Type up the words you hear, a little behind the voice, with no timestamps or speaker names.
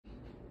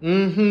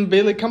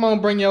Billy, come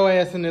on, bring your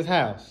ass in this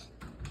house.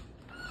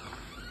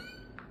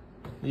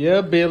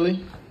 Yeah, Billy.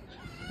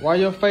 Why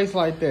your face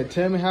like that?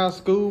 Tell me how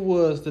school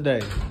was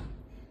today.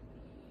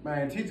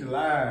 Man, teacher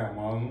lying,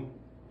 mama.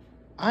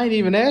 I ain't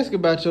even ask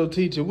about your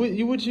teacher. What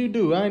you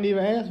do? I ain't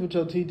even ask what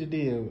your teacher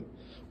did.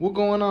 What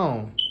going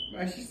on?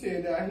 Man, she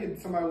said that I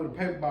hit somebody with a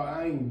paper ball.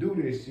 I ain't do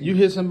this shit. You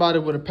hit somebody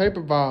with a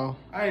paper ball.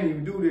 I ain't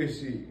even do this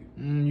shit.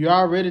 You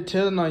already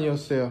telling on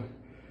yourself.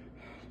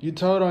 You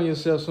told on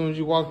yourself as soon as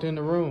you walked in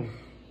the room.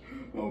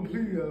 Oh,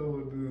 please, I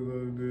don't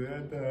do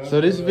that.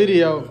 So this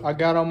video I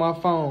got on my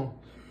phone,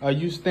 are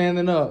you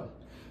standing up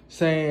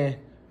saying,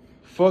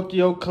 fuck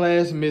your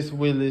class, Miss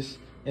Willis,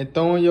 and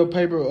throwing your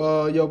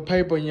paper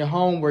and your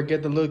homework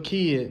at the little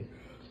kid?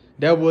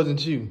 That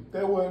wasn't you.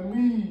 That wasn't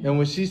me. And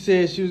when she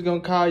said she was gonna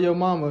call your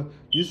mama,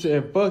 you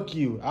said, fuck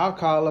you, I'll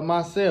call her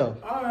myself.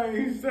 I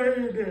ain't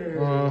saying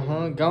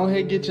that. Go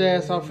ahead, get your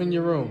ass off in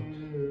your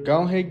room.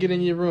 Go ahead, get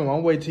in your room.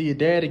 I'll wait till your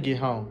daddy get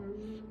home.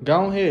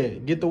 Go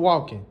ahead, get the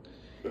walking.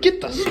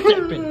 Get the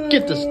stepping.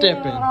 Get the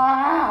stepping.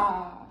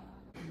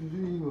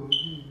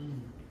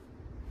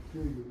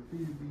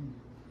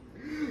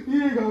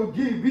 You ain't gonna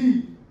get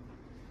me.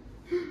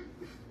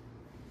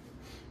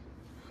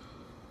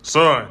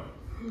 Son,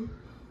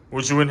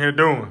 what you in here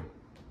doing?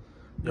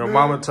 Your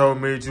mama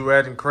told me that you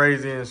acting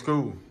crazy in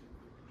school.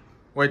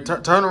 Wait,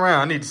 turn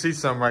around. I need to see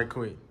something right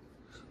quick.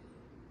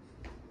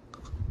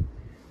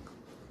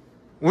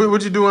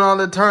 What you doing all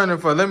that turning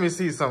for? Let me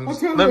see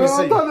something. Let me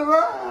see.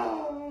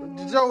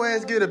 Did your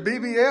ass get a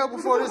BBL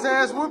before this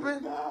ass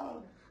whooping?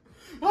 No.